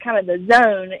the kind of the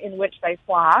zone in which they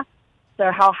fly,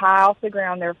 so how high off the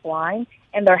ground they're flying,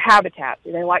 and their habitat.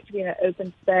 Do they like to be in an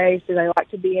open space? Do they like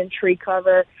to be in tree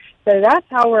cover? So that's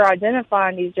how we're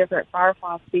identifying these different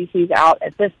firefly species out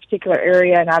at this particular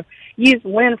area. And I've used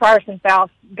Lynn Frierson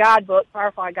Faust's guidebook,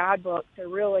 Firefly Guidebook, to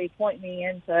really point me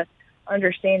into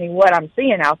understanding what I'm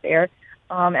seeing out there.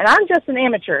 And I'm just an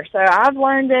amateur, so I've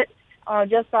learned it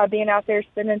just by being out there,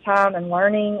 spending time and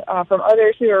learning from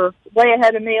others who are way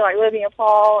ahead of me, like Libby and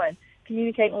Paul, and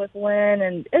communicating with Lynn.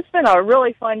 And it's been a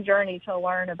really fun journey to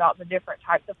learn about the different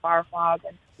types of fireflies.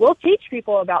 And we'll teach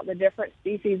people about the different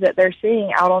species that they're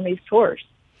seeing out on these tours.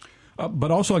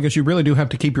 But also, I guess you really do have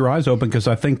to keep your eyes open, because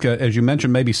I think, as you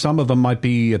mentioned, maybe some of them might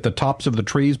be at the tops of the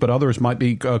trees, but others might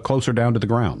be closer down to the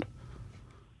ground.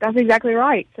 That's exactly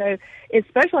right. So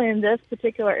especially in this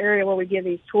particular area where we give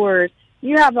these tours,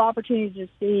 you have the opportunity to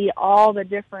see all the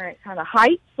different kind of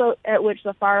heights at which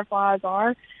the fireflies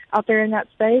are out there in that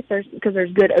space, because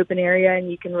there's good open area and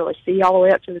you can really see all the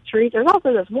way up to the trees. There's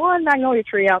also this one magnolia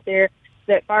tree out there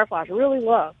that fireflies really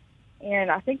love. And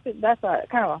I think that's a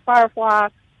kind of a firefly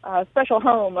special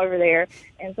home over there.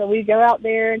 And so we go out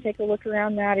there and take a look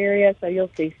around that area. So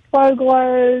you'll see slow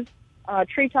glows,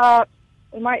 treetops,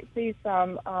 we might see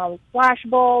some flash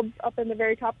bulbs up in the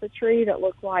very top of the tree that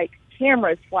look like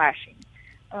cameras flashing.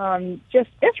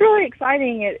 It's really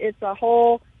exciting. It's a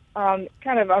whole kind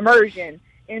of immersion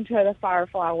into the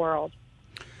firefly world.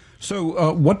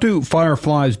 So what do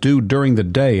fireflies do during the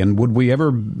day, and would we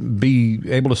ever be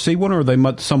able to see one, or are they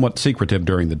somewhat secretive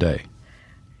during the day?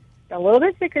 A little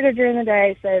bit secretive during the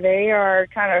day, so they are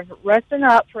kind of resting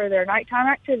up for their nighttime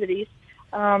activities,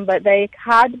 but they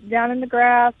hide down in the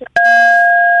grass.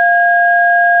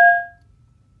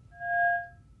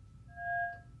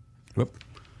 Whoop.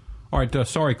 All right,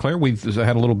 sorry, Claire. We've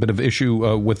had a little bit of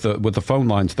issue with the phone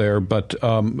lines there, but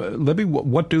Libby,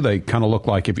 what do they kind of look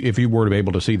like if you were to be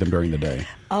able to see them during the day?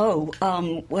 Oh,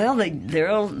 well, they're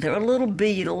a little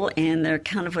beetle, and they're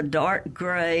kind of a dark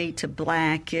gray to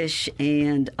blackish,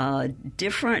 and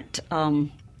different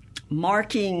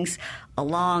markings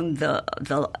along the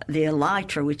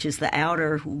elytra, which is the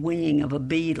outer wing of a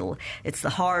beetle. It's the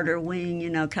harder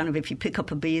wing, kind of if you pick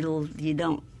up a beetle, you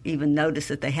don't even notice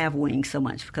that they have wings so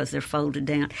much because they're folded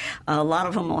down. A lot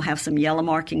of them will have some yellow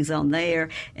markings on there,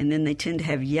 and then they tend to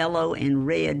have yellow and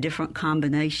red, different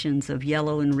combinations of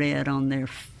yellow and red on their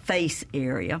face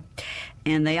area.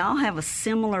 And they all have a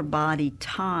similar body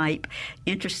type.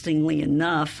 Interestingly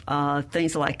enough,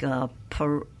 things like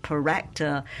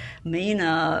Paractamina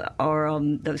are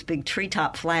those big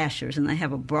treetop flashers, and they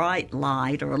have a bright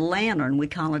light or a lantern. We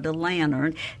call it a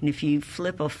lantern. And if you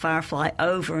flip a firefly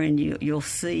over, and you'll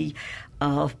see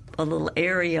a little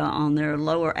area on their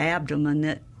lower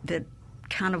abdomen that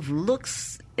kind of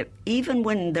looks, even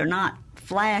when they're not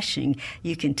flashing,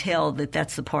 you can tell that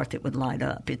that's the part that would light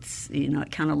up. It's,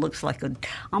 it kind of looks like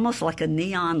almost like a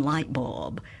neon light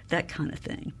bulb, that kind of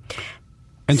thing.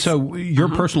 And so your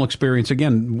personal experience,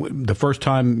 again, the first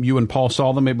time you and Paul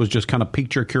saw them, it was just kind of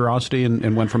piqued your curiosity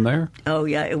and went from there? Oh,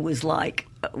 yeah. It was like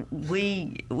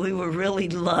we were really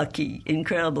lucky,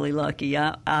 incredibly lucky.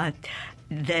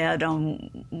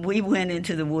 We went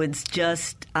into the woods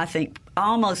just, I think,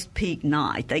 almost peak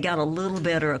night. They got a little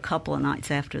better a couple of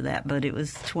nights after that, but it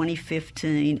was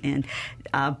 2015, and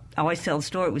I always tell the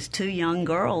story. It was two young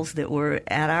girls that were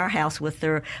at our house with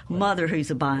their mother,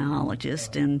 who's a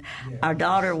biologist, and our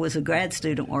daughter was a grad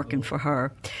student working for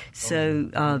her.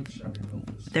 So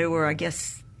there were, I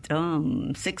guess,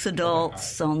 6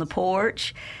 adults on the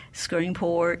porch, screen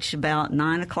porch, about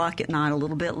 9 o'clock at night, a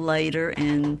little bit later,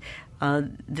 and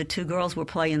the two girls were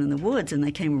playing in the woods, and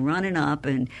they came running up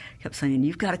and kept saying,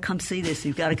 "You've got to come see this.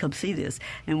 You've got to come see this."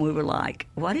 And we were like,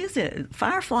 "What is it?"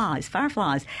 Fireflies,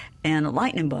 and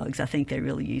lightning bugs. I think they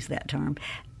really use that term.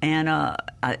 And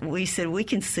we said, we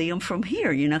can see them from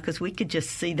here, because we could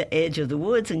just see the edge of the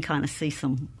woods and kind of see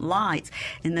some lights.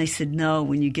 And they said, "No,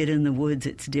 when you get in the woods,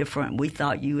 it's different. We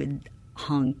thought you had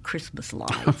hung Christmas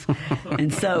lights."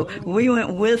 And so we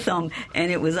went with them,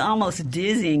 and it was almost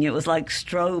dizzying. It was like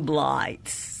strobe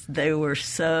lights. They were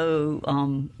so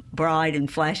bright and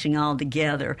flashing all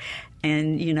together.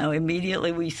 And,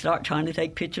 immediately we start trying to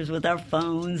take pictures with our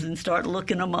phones and start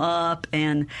looking them up.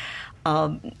 And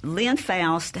Lynn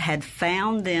Faust had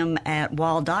found them at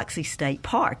Waudoxie State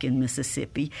Park in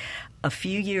Mississippi a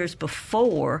few years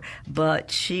before, but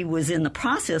she was in the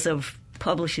process of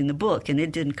publishing the book, and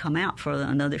it didn't come out for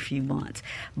another few months.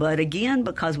 But again,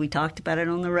 because we talked about it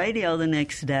on the radio the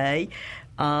next day,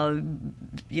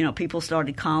 people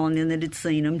started calling in that had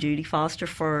seen them, Judy Foster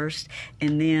first,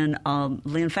 and then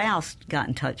Lynn Faust got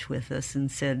in touch with us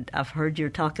and said, "I've heard you're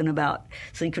talking about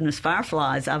synchronous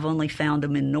fireflies. I've only found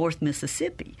them in North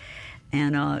Mississippi."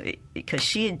 And because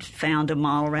she had found them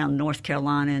all around North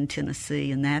Carolina and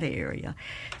Tennessee in that area.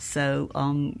 So,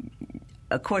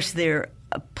 of course, there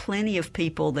are plenty of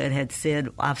people that had said,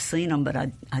 "I've seen them, but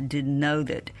I didn't know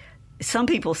that." Some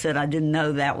people said, "I didn't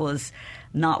know that was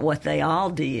not what they all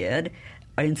did."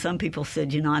 And some people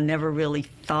said, "I never really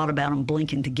thought about them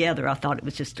blinking together. I thought it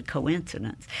was just a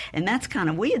coincidence." And that's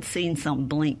we had seen some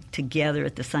blink together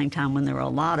at the same time when there were a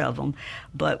lot of them,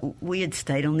 but we had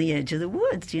stayed on the edge of the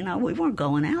woods. We weren't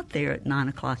going out there at 9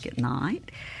 o'clock at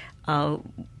night. And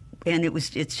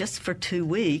it's just for 2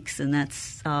 weeks, and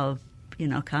that's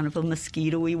kind of a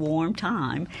mosquito-y warm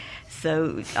time.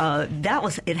 So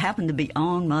it happened to be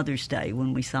on Mother's Day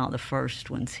when we saw the first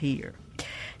ones here.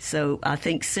 So I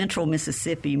think Central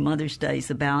Mississippi, Mother's Day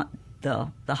is about the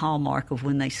hallmark of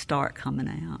when they start coming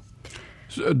out.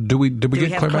 So do we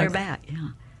get Claire back? Yeah.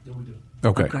 Yeah, we do.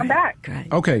 Okay. I'm back.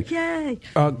 Great. Okay. Yay.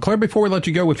 Claire, before we let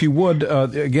you go, if you would,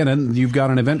 again, you've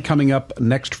got an event coming up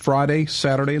next Friday,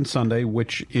 Saturday, and Sunday,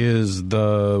 which is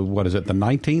the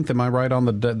 19th? Am I right on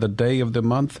the day of the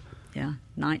month? Yeah,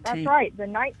 19th. That's right, the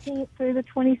 19th through the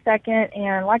 22nd.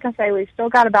 And like I say, we've still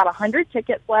got about 100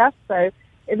 tickets left, so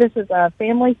this is a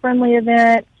family-friendly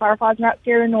event. Fireflies are not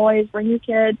scared of noise. Bring your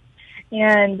kids.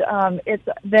 And it's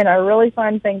been a really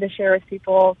fun thing to share with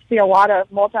people. See a lot of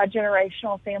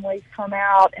multi-generational families come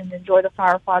out and enjoy the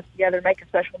Fireflies together, make a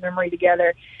special memory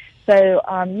together. So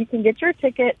you can get your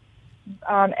ticket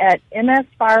at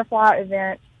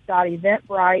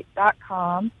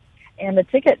msfireflyevent.eventbrite.com. And the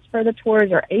tickets for the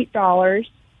tours are $8.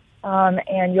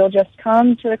 And you'll just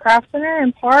come to the Craft Center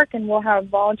and park, and we'll have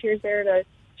volunteers there to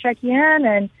check you in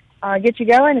and get you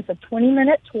going. It's a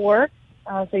 20-minute tour.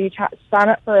 So you sign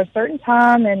up for a certain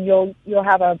time, and you'll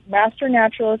have a master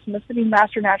naturalist, Mississippi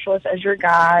master naturalist, as your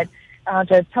guide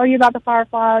to tell you about the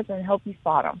fireflies and help you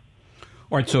spot them.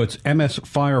 All right, so it's MS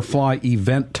Firefly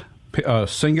Event,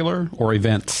 singular or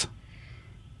events?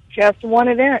 Just one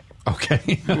event. Okay.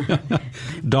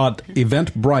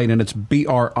 .eventbrite, and it's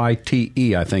BRITE, I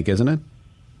think, isn't it?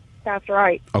 That's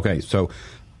right. Okay, so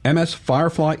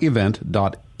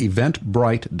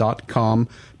msfireflyevent.eventbrite.com.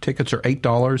 Tickets are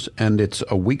 $8, and it's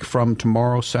a week from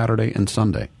tomorrow, Saturday and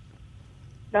Sunday.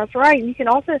 That's right. You can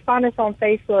also find us on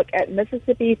Facebook at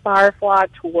Mississippi Firefly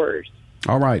Tours.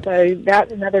 All right. So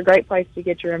that's another great place to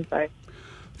get your info.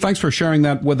 Thanks for sharing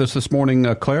that with us this morning,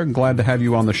 Claire. Glad to have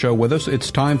you on the show with us.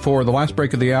 It's time for the last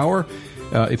break of the hour.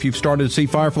 If you've started to see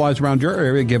fireflies around your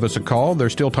area, give us a call.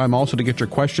 There's still time also to get your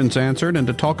questions answered and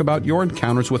to talk about your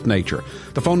encounters with nature.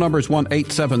 The phone number is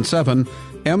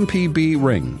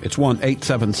 1-877-MPB-RING. It's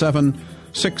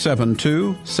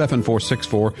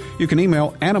 1-877-672-7464. You can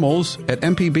email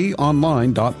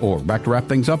animals@mpbonline.org. Back to wrap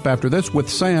things up after this with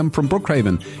Sam from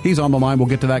Brookhaven. He's on the line. We'll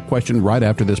get to that question right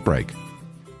after this break.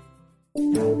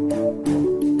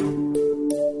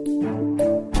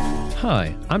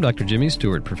 Hi, I'm Dr. Jimmy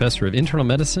Stewart, Professor of Internal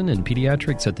Medicine and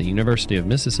Pediatrics at the University of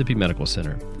Mississippi Medical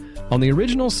Center. On the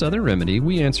original Southern Remedy,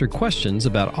 we answer questions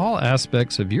about all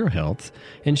aspects of your health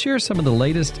and share some of the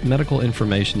latest medical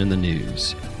information in the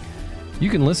news. You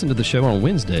can listen to the show on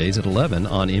Wednesdays at 11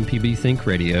 on MPB Think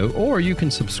Radio, or you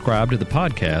can subscribe to the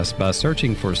podcast by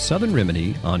searching for Southern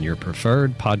Remedy on your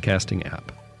preferred podcasting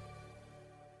app.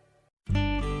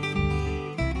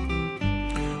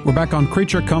 We're back on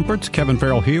Creature Comforts. Kevin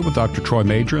Farrell here with Dr. Troy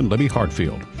Major and Libby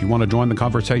Hartfield. If you want to join the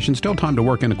conversation, still time to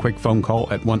work in a quick phone call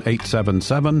at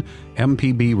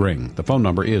 1-877-MPB-RING. The phone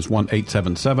number is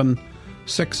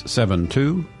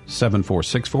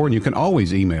 1-877-672-7464. And you can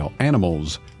always email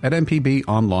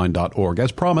animals@mpbonline.org.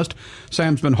 As promised,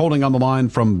 Sam's been holding on the line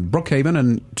from Brookhaven.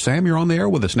 And Sam, you're on the air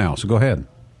with us now, so go ahead.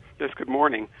 Yes, good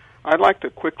morning. I'd like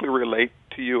to quickly relate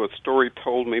to you a story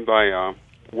told me by a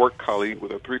work colleague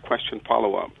with a 3-question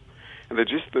follow-up. And the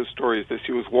gist of the story is this: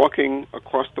 he was walking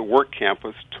across the work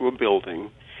campus to a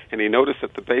building, and he noticed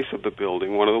at the base of the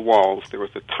building, one of the walls, there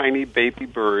was a tiny baby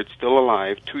bird still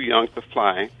alive, too young to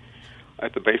fly,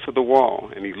 at the base of the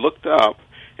wall. And he looked up,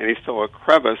 and he saw a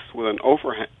crevice with an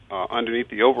overhang underneath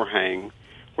the overhang,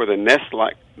 where the nest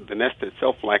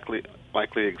itself likely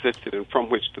existed, and from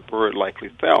which the bird likely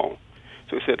fell.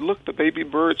 So he said, "Look, the baby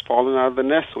bird's fallen out of the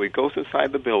nest." So he goes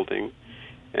inside the building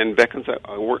and beckons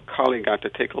a work colleague out to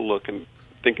take a look, and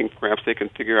thinking perhaps they can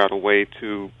figure out a way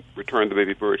to return the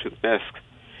baby bird to the nest.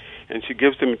 And she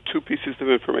gives him 2 pieces of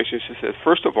information. She says,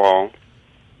 first of all,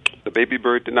 the baby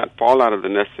bird did not fall out of the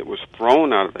nest. It was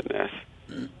thrown out of the nest.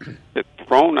 It's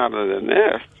thrown out of the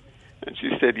nest? And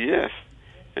she said, yes.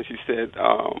 And she said,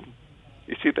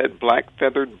 you see that black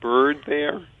feathered bird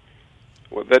there?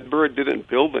 Well, that bird didn't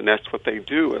build the nest. What they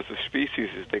do as a species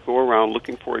is they go around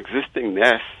looking for existing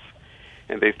nests,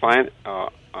 and they find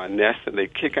a nest, and they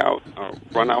kick out,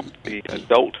 run out the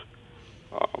adult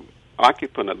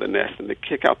occupant of the nest, and they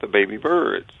kick out the baby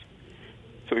birds.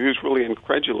 So he was really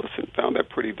incredulous and found that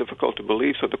pretty difficult to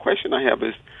believe. So the question I have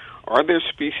is, are there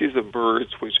species of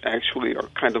birds which actually are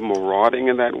kind of marauding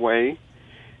in that way?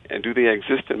 And do they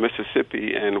exist in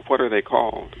Mississippi, and what are they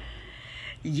called?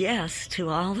 Yes, to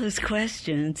all those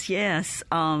questions, yes.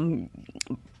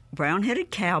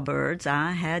 Brown-headed cowbirds,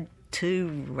 I had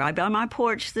 2 right by my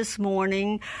porch this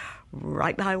morning,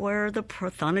 right by where the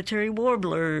prothonotary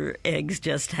warbler eggs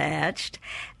just hatched.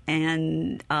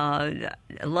 And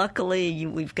luckily,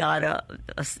 we've got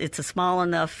it's a small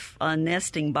enough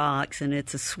nesting box, and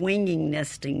it's a swinging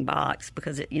nesting box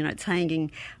because it's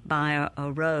hanging by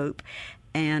a rope,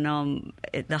 and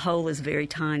the hole is very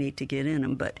tiny to get in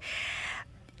them.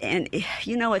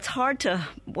 It's hard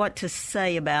to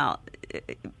say about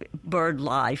bird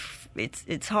life.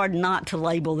 It's hard not to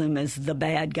label them as the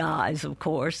bad guys, of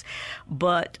course,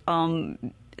 but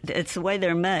it's the way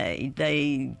they're made.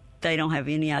 They don't have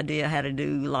any idea how to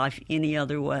do life any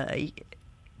other way.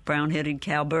 Brown-headed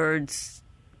cowbirds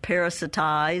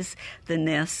parasitize the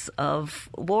nests of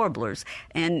warblers.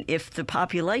 And if the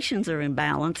populations are in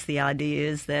balance, the idea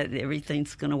is that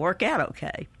everything's going to work out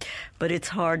okay. But it's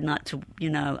hard not to,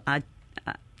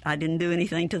 I didn't do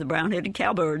anything to the brown-headed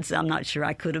cowbirds. I'm not sure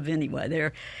I could have anyway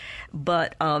there.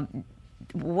 But the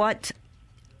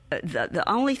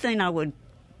only thing I would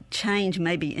change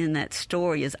maybe in that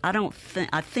story is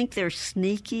I think they're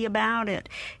sneaky about it,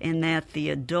 in that the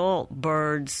adult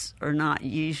birds are not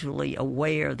usually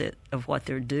aware of what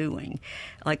they're doing.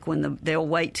 Like they'll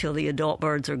wait till the adult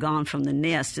birds are gone from the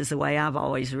nest, is the way I've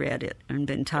always read it and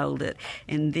been told it,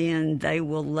 and then they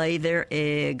will lay their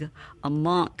egg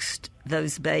amongst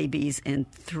those babies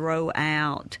and throw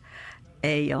out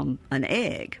an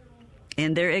egg.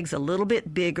 And their egg's a little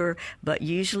bit bigger, but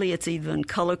usually it's even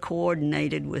color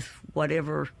coordinated with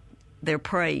whatever they're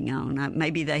preying on.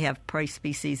 Maybe they have prey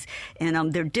species.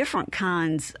 And there are different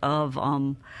kinds of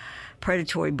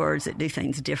predatory birds that do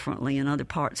things differently in other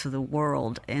parts of the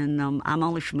world. And I'm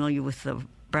only familiar with the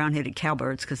brown-headed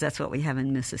cowbirds because that's what we have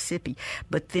in Mississippi.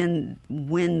 But then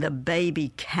when the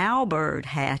baby cowbird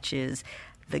hatches,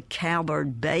 the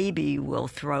cowbird baby will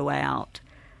throw out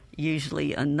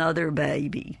usually another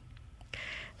baby.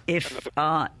 If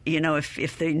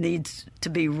there needs to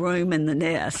be room in the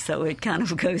nest, so it kind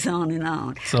of goes on and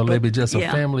on. So maybe just a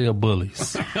family of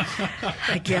bullies.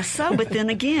 I guess so, but then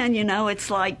again, it's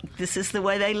like this is the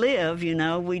way they live.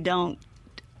 We don't,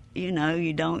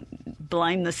 you don't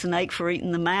blame the snake for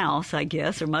eating the mouse, I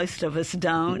guess, or most of us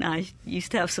don't. I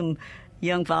used to have some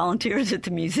young volunteers at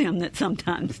the museum that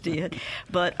sometimes did,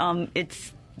 but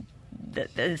it's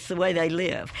the way they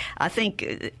live. I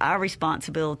think our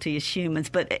responsibility as humans,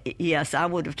 but yes, I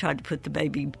would have tried to put the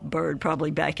baby bird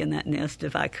probably back in that nest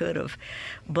if I could have.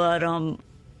 But,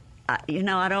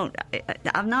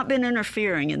 I've not been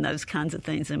interfering in those kinds of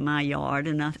things in my yard,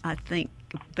 and I think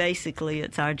basically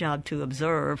it's our job to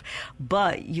observe.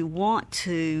 But you want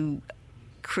to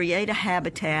create a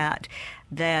habitat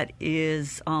that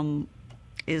is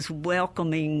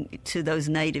welcoming to those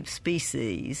native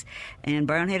species. And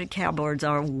brown-headed cowbirds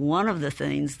are one of the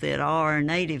things that are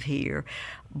native here.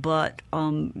 But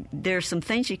there's some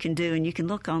things you can do, and you can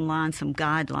look online, some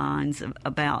guidelines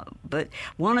about. But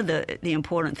one of the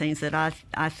important things that I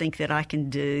think that I can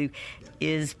do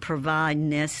is provide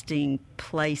nesting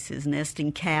places,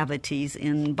 nesting cavities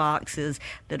in boxes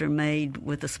that are made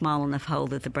with a small enough hole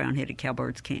that the brown-headed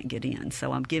cowbirds can't get in.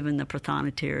 So I'm giving the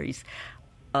Prothonotarius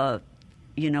a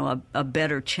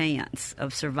better chance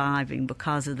of surviving.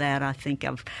 Because of that, I think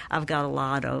I've got a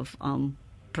lot of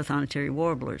Prothonotary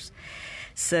warblers.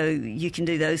 So you can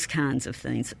do those kinds of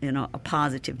things in a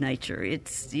positive nature.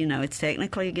 It's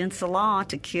technically against the law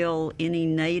to kill any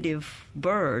native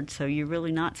bird, so you're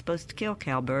really not supposed to kill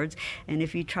cowbirds. And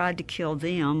if you tried to kill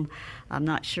them, I'm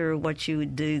not sure what you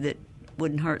would do that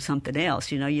wouldn't hurt something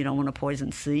else. You don't want to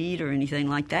poison seed or anything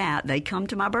like that. They come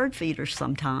to my bird feeders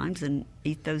sometimes and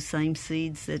eat those same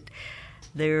seeds that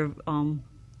they're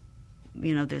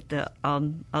that the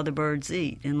other birds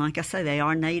eat. And like I say, they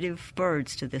are native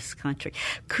birds to this country.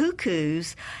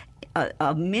 Cuckoos,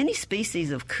 many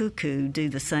species of cuckoo do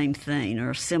the same thing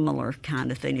or a similar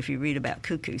kind of thing if you read about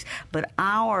cuckoos. But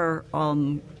our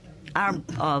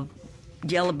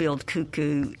yellow-billed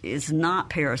cuckoo is not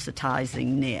parasitizing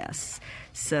nests.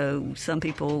 So some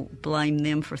people blame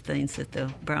them for things that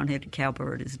the brown-headed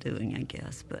cowbird is doing, I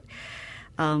guess. But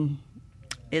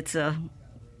it's a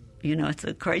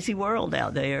crazy world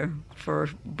out there for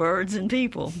birds and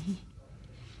people.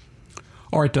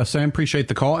 All right, Sam, appreciate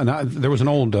the call. And there was an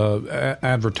old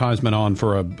advertisement on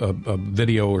for a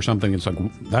video or something. It's like,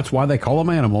 that's why they call them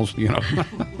animals, Yeah,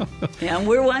 and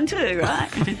we're one too, right?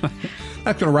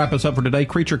 That's going to wrap us up for today.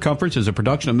 Creature Comforts is a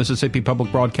production of Mississippi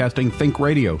Public Broadcasting Think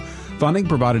Radio. Funding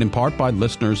provided in part by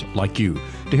listeners like you.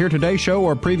 To hear today's show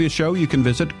or a previous show, you can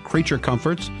visit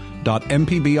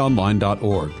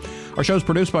creaturecomforts.mpbonline.org. Our show is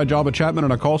produced by Jabba Chapman,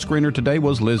 and our call screener today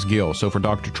was Liz Gill. So for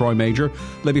Dr. Troy Major,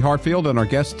 Libby Hartfield, and our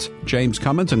guests James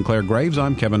Cummins and Claire Graves,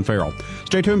 I'm Kevin Farrell.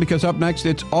 Stay tuned because up next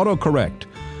it's AutoCorrect.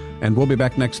 And we'll be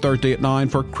back next Thursday at 9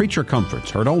 for Creature Comforts,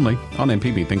 heard only on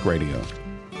MPB Think Radio.